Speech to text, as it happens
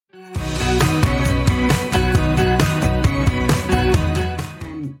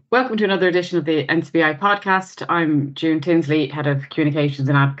Welcome to another edition of the NCBI Podcast. I'm June Tinsley, Head of Communications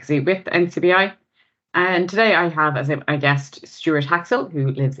and Advocacy with NCBI. And today I have as a guest Stuart Haxell,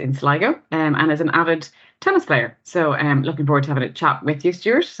 who lives in Sligo and is an avid tennis player. So I'm looking forward to having a chat with you,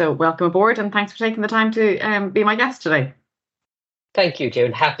 Stuart. So welcome aboard and thanks for taking the time to be my guest today. Thank you,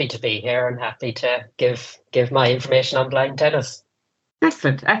 June. Happy to be here and happy to give my information on blind tennis.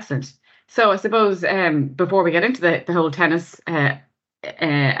 Excellent. So I suppose before we get into the whole tennis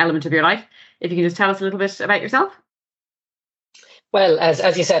element of your life, if you can just tell us a little bit about yourself. Well,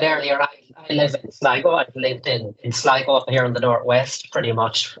 as you said earlier, I live in Sligo. I've lived in Sligo up here in the northwest pretty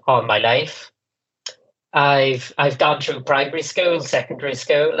much all my life. I've gone through primary school, secondary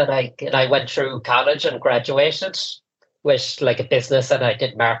school, and I went through college and graduated with like a business, and I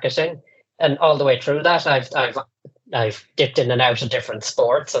did marketing. And all the way through that, I've dipped in and out of different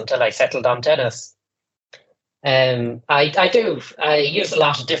sports until I settled on tennis. I use a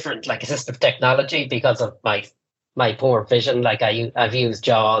lot of different like assistive technology because of my poor vision. Like I've used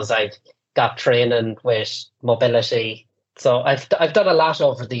JAWS, I've got training with mobility. So I've done a lot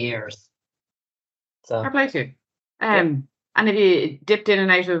over the years. So fair play to you. And have you dipped in and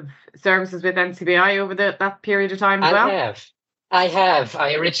out of services with NCBI over that period of time as well? I have.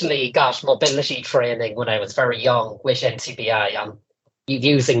 I originally got mobility training when I was very young with NCBI on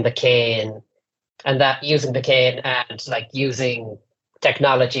using the cane. And using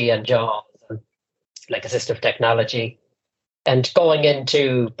technology and JAWS and like assistive technology, and going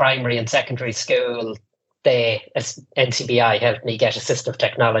into primary and secondary school, NCBI helped me get assistive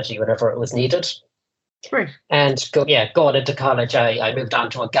technology whenever it was needed. Right. And going into college, I moved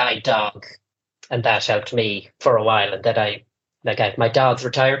on to a guide dog, and that helped me for a while. And then my dog's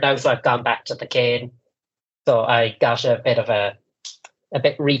retired now, so I've gone back to the cane. So I got a bit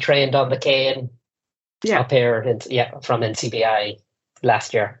retrained on the cane. Up here, from NCBI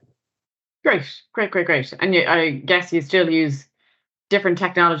last year. Great. And I guess you still use different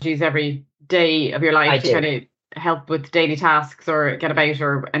technologies every day of your life to kind of help with daily tasks or get about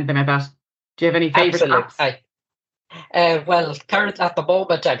or anything like that. Do you have any favourite apps? Currently at the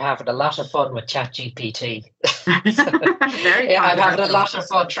moment, I'm having a lot of fun with ChatGPT. I'm having a lot of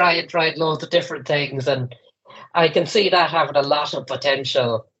fun trying loads of different things, and I can see that having a lot of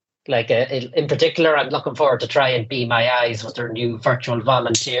potential. Like in particular, I'm looking forward to try and Be My Eyes with their new virtual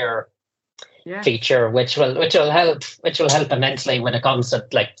volunteer feature, which will help immensely when it comes to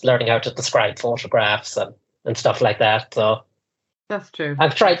like learning how to describe photographs and stuff like that. So that's true.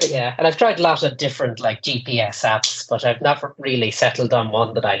 I've tried a lot of different like GPS apps, but I've never really settled on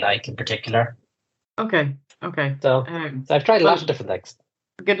one that I like in particular. Okay. So I've tried a lot of different things.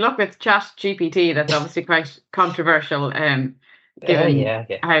 Good luck with ChatGPT. That's obviously quite controversial. Given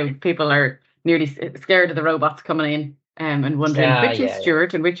how people are nearly scared of the robots coming in and wondering which is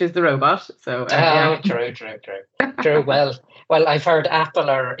Stuart and which is the robot. So true. Well, I've heard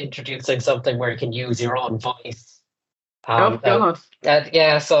Apple are introducing something where you can use your own voice. God.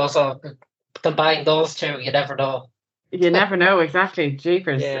 So combine those two, you never know. You never know, exactly.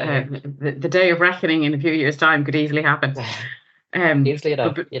 Jeepers. The day of reckoning in a few years' time could easily happen. Easily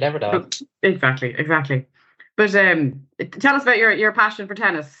enough. You never know. Exactly. But tell us about your passion for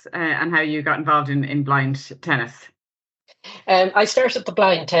tennis and how you got involved in blind tennis. I started the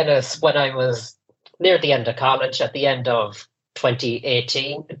blind tennis when I was near the end of college, at the end of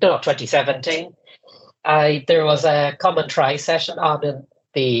 2017. There was a common try session on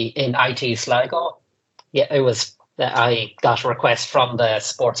in IT Sligo. Yeah, it was. I got a request from the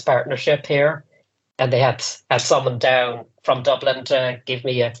sports partnership here, and they had someone down from Dublin to give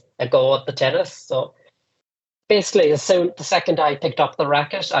me a go at the tennis. So basically, the second I picked up the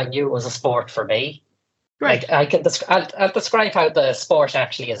racket, I knew it was a sport for me. Right. Like I'll describe how the sport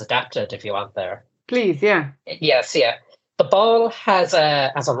actually is adapted if you want there. Please, yeah. Yes, yeah. The ball has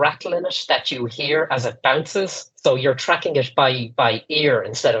a rattle in it that you hear as it bounces. So you're tracking it by ear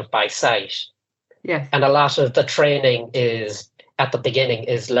instead of by sight. Yes. And a lot of the training at the beginning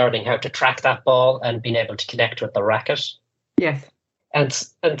is learning how to track that ball and being able to connect with the racket. Yes. And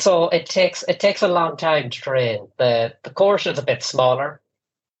so it takes a long time to train. The court is a bit smaller,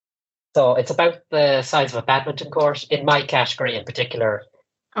 so it's about the size of a badminton court. In my category, in particular,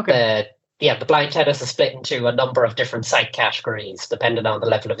 the blind tennis is split into a number of different sight categories depending on the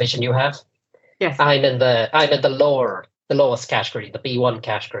level of vision you have. Yes, I'm in the lowest category, the B1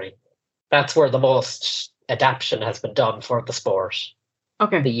 category. That's where the most adaptation has been done for the sport.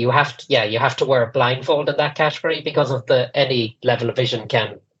 Okay. You have to wear a blindfold in that category because of any level of vision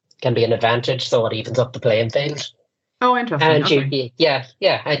can be an advantage, so it evens up the playing field. Oh, interesting. And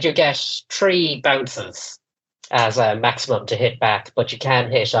you get 3 bounces as a maximum to hit back, but you can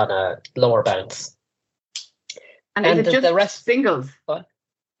hit on a lower bounce. And is it just the rest singles? What?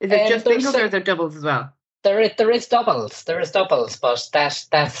 Is it just singles or is there doubles as well? There is doubles. There is doubles, but that's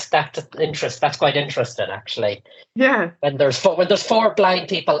interest. That's quite interesting, actually. Yeah. When there's four blind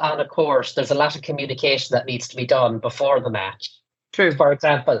people on a course, there's a lot of communication that needs to be done before the match. True. For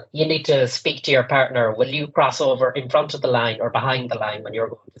example, you need to speak to your partner. Will you cross over in front of the line or behind the line when you're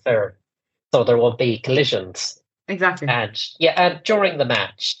going to third? So there won't be collisions. Exactly. And during the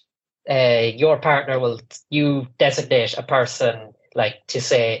match, your partner you designate a person, like, to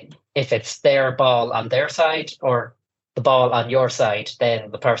say if it's their ball on their side or the ball on your side,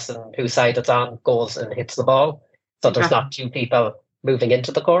 then the person whose side it's on goes and hits the ball. So there's not two people moving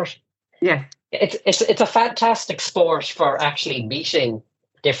into the court. Yeah. It's a fantastic sport for actually meeting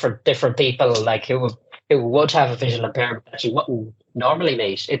different people, like who would have a visual impairment that you wouldn't normally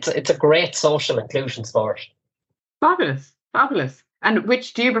meet. It's a great social inclusion sport. Fabulous. And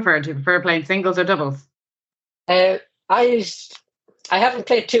which do you prefer? Do you prefer playing singles or doubles? I haven't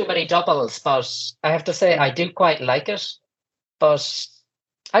played too many doubles, but I have to say I do quite like it. But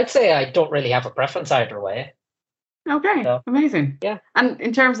I'd say I don't really have a preference either way. Okay, so, amazing. Yeah. And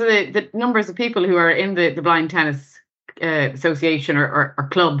in terms of the numbers of people who are in the Blind Tennis Association or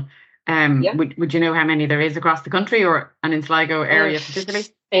club, would you know how many there is across the country and in Sligo area particularly?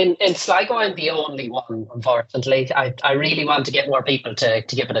 In Sligo, I'm the only one, unfortunately. I really want to get more people to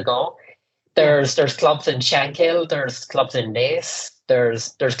give it a go. There's clubs in Shankill, there's clubs in Naas,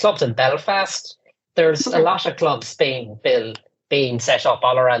 there's clubs in Belfast. There's a lot of clubs being set up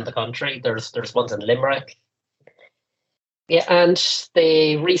all around the country. There's ones in Limerick. Yeah, and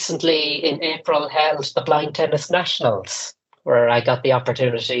they recently in April held the Blind Tennis Nationals, where I got the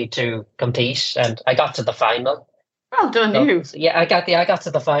opportunity to compete, and I got to the final. Well done, you. Yeah, I got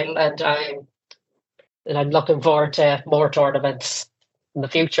to the final, and I'm looking forward to more tournaments in the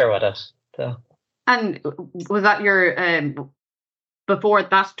future with it. So. And was that your before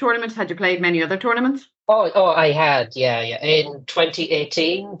that tournament? Had you played many other tournaments? Oh, I had, yeah. In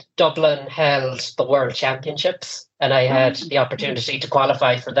 2018, Dublin held the World Championships, and I had the opportunity to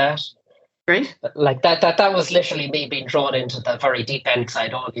qualify for that. Great. Like that was literally me being drawn into the very deep end, because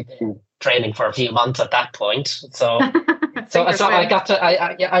I'd only been training for a few months at that point. So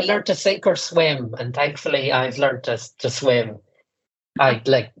I learned to sink or swim, and thankfully I've learned to swim. I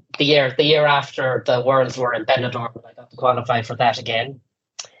like the year after the Worlds were in Benidorm, I got to qualify for that again.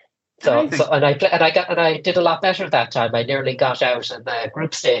 I did a lot better that time. I nearly got out in the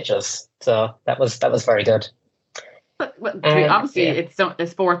group stages, so that was very good. But obviously, it's a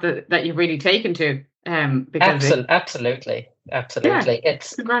sport that you've really taken to. Absolutely. Yeah,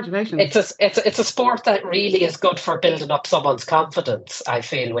 congratulations. It's a sport that really is good for building up someone's confidence. I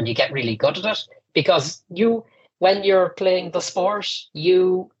feel when you get really good at it, because when you're playing the sport,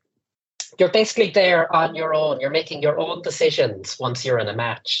 you're basically there on your own. You're making your own decisions once you're in a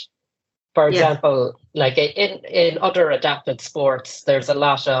match. For example, like in other adapted sports, there's a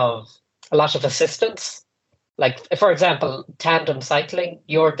lot of assistance. Like, for example, tandem cycling,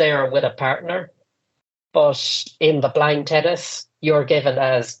 you're there with a partner, but in the blind tennis, you're given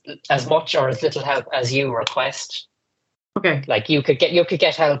as much or as little help as you request. Okay. Like you could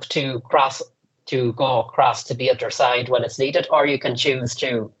get help to go across to the other side when it's needed, or you can choose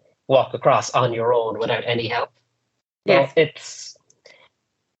to walk across on your own without any help. Yes. So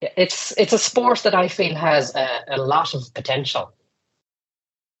it's a sport that I feel has a lot of potential.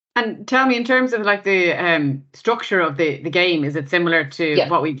 And tell me, in terms of like the structure of the game, is it similar to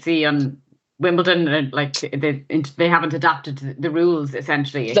what we'd see on Wimbledon? Like they haven't adapted the rules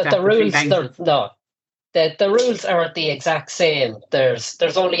essentially. The rules, the rules are the exact same.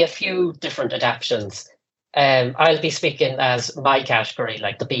 There's only a few different adaptations. I'll be speaking as my category,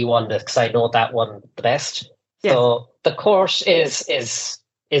 like the B1, because I know that one the best. Yes. So the court is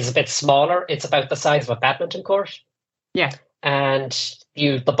a bit smaller. It's about the size of a badminton court. Yeah. And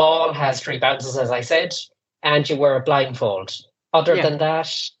the ball has 3 bounces, as I said, and you wear a blindfold. Other than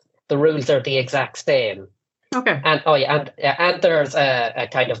that, the rules are the exact same. Okay. And there's a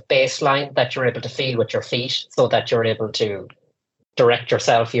kind of baseline that you're able to feel with your feet, so that you're able to direct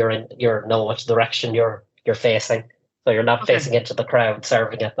yourself. You know which direction you're facing, so you're not facing into the crowd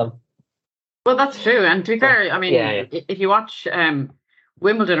serving at them. Well, that's true. And to be fair, I mean, if you watch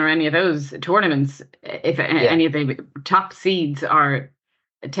Wimbledon or any of those tournaments, if any of the top seeds are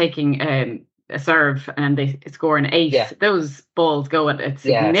taking a serve and they score an ace, those balls go at a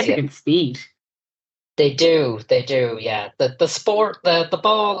significant speed. They do, yeah. The sport, the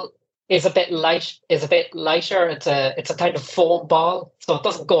ball is a bit lighter. It's a kind of foam ball, so it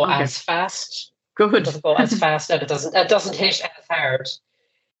doesn't go as fast. Good. It doesn't go as fast, and it doesn't hit as hard.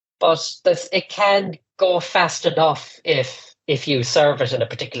 But it can go fast enough if you serve it in a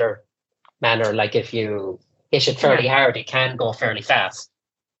particular manner. Like if you hit it fairly hard, it can go fairly fast.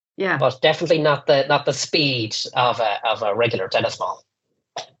 Yeah. But definitely not the speed of a regular tennis ball.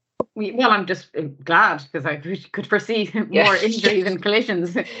 Well, I'm just glad, because I could foresee more injuries and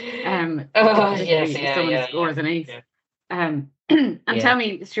collisions. If someone scores an ace. Yeah. And tell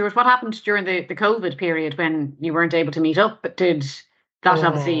me, Stuart, what happened during the COVID period when you weren't able to meet up? But did that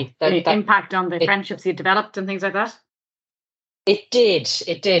obviously impact on the friendships you developed and things like that? It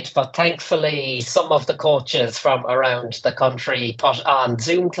did. But thankfully, some of the coaches from around the country put on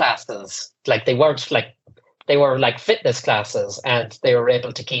Zoom classes. Like they were like fitness classes, and they were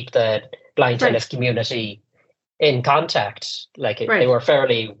able to keep the blind tennis community in contact. Like they were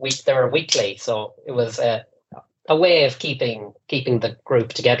fairly weak. They were weekly, so it was a way of keeping the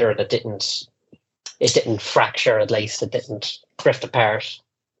group together, and it didn't fracture. At least it didn't drift apart.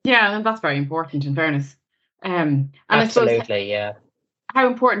 Yeah, and that's very important, in fairness. And absolutely, I suppose, yeah. How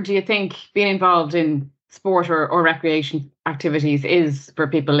important do you think being involved in sport or recreation activities is for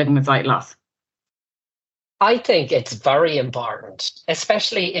people living with sight loss? I think it's very important,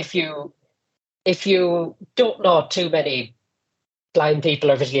 especially if you don't know too many blind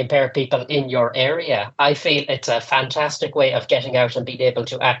people or visually impaired people in your area. I feel it's a fantastic way of getting out and being able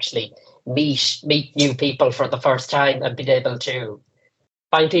to actually meet new people for the first time, and being able to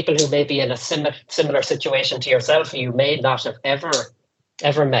find people who may be in a similar situation to yourself, who you may not have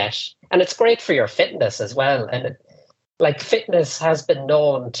ever met. And it's great for your fitness as well. And fitness has been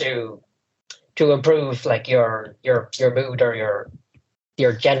known to improve like your mood or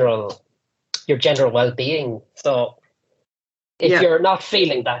your general well-being. So if you're not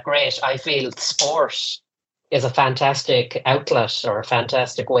feeling that great, I feel sport is a fantastic outlet, or a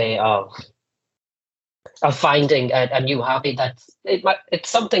fantastic way of finding a new hobby. It's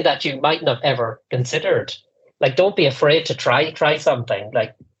something that you mightn't have ever considered. Like, don't be afraid to try something.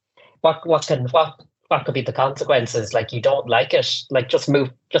 Like, what could be the consequences? Like, you don't like it, like just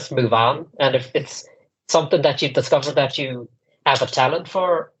move on. And if it's something that you've discovered that you have a talent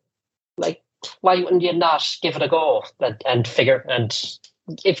for, like, why wouldn't you not give it a go and figure? And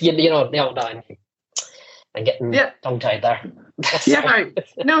if I'm getting tongue-tied there.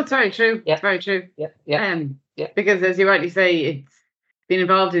 No, it's very true. Yeah. It's very true. Yeah. Because, as you rightly say, it's being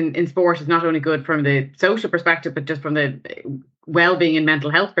involved in sport is not only good from the social perspective, but just from the well-being and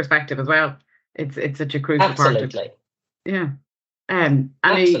mental health perspective as well. It's such a crucial part of it. Yeah.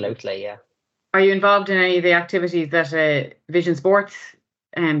 Absolutely, yeah. Are you involved in any of the activities that Vision Sports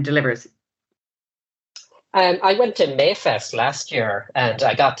delivers? I went to Mayfest last year, and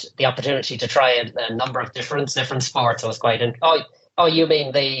I got the opportunity to try a number of different sports. I was quite Oh, you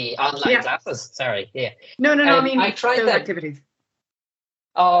mean the online classes? Sorry, yeah. No. I mean, I tried those them. activities.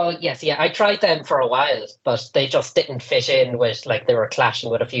 Oh, yes, yeah. I tried them for a while, but they just didn't fit in with, like, they were clashing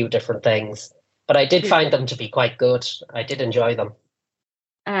with a few different things. But I did find them to be quite good. I did enjoy them.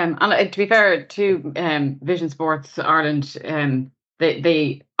 And to be fair to Vision Sports Ireland,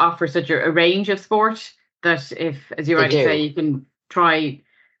 they offer such a range of sport that, if, as you rightly say, you can try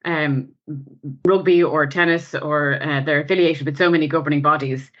rugby or tennis, or they're affiliated with so many governing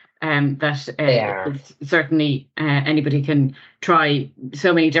bodies that certainly anybody can try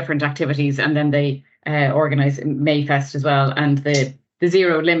so many different activities. And then they organise Mayfest as well, and the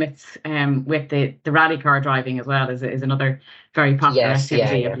zero limits with the rally car driving as well is another very popular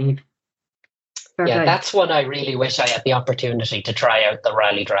activity, I believe. Yeah, that's one I really wish I had the opportunity to try out, the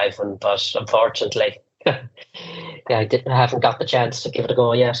rally driving, but unfortunately, I haven't got the chance to give it a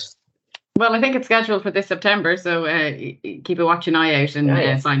go yet. Well, I think it's scheduled for this September, so keep a watching eye out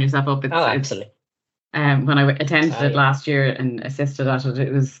and sign yourself up. Absolutely. When I attended it last year and assisted at it,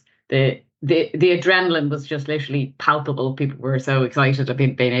 it was the adrenaline was just literally palpable. People were so excited of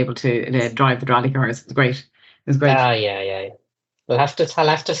being able to drive the rally cars. It was great. It was great. Yeah. I'll have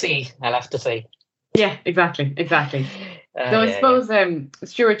to see. Yeah, exactly. So I suppose,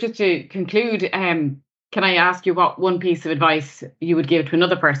 Stuart, just to conclude, can I ask you what one piece of advice you would give to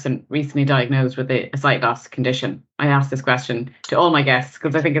another person recently diagnosed with a sight loss condition? I ask this question to all my guests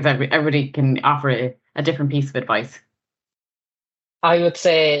because I think everybody can offer a different piece of advice. I would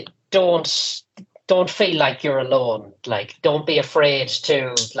say don't feel like you're alone. Like, don't be afraid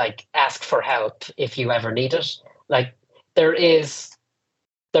to, like, ask for help if you ever need it. Like, there is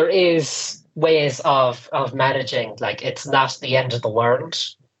ways of managing. Like, it's not the end of the world.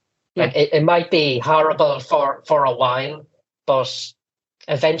 Like, it might be horrible for a while, but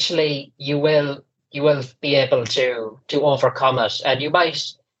eventually you will be able to overcome it, and you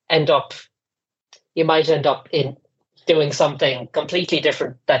might end up you might end up in doing something completely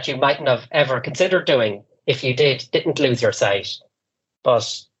different that you mightn't have ever considered doing if you didn't lose your sight.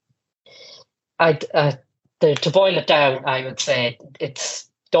 But to boil it down, I would say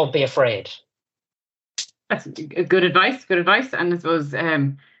don't be afraid. That's good advice. Good advice. And I suppose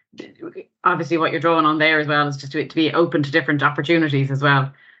obviously what you're drawing on there as well is just to be open to different opportunities as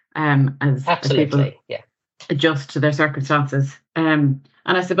well. As people adjust to their circumstances. And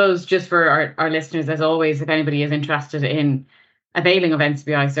I suppose just for our listeners, as always, if anybody is interested in availing of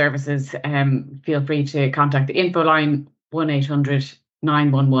NCBI services, feel free to contact the info line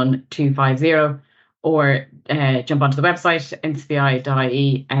 1-800-911-250 or jump onto the website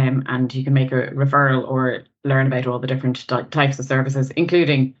ncbi.ie and you can make a referral or learn about all the different types of services,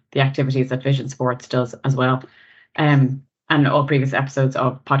 including the activities that Vision Sports does as well. And all previous episodes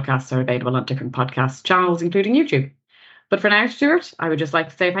of podcasts are available on different podcast channels, including YouTube. But for now, Stuart, I would just like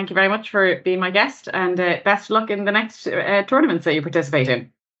to say thank you very much for being my guest and best of luck in the next tournaments that you participate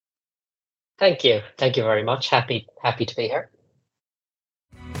in. Thank you. Thank you very much. Happy to be here.